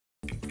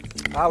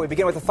We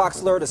begin with a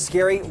Fox Alert, a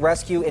scary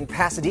rescue in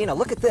Pasadena.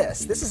 Look at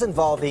this. This is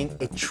involving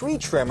a tree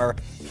trimmer.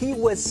 He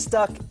was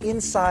stuck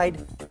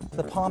inside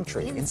the palm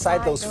tree,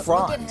 inside those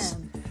fronds.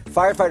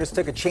 Firefighters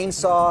took a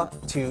chainsaw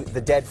to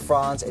the dead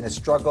fronds in a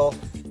struggle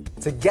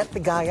to get the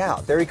guy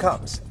out. There he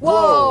comes.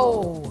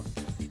 Whoa!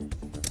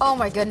 Oh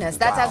my goodness,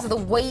 that's as the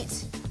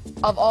weight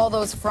of all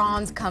those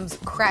fronds comes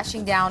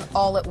crashing down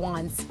all at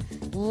once.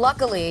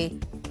 Luckily,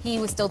 he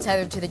was still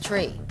tethered to the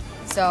tree.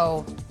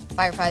 So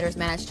firefighters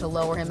managed to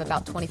lower him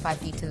about 25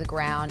 feet to the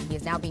ground. He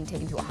is now being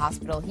taken to a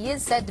hospital. He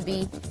is said to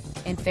be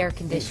in fair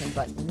condition,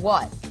 but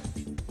what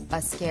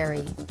a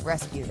scary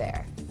rescue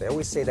there. They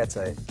always say that's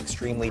an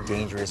extremely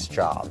dangerous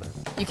job.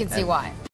 You can see why.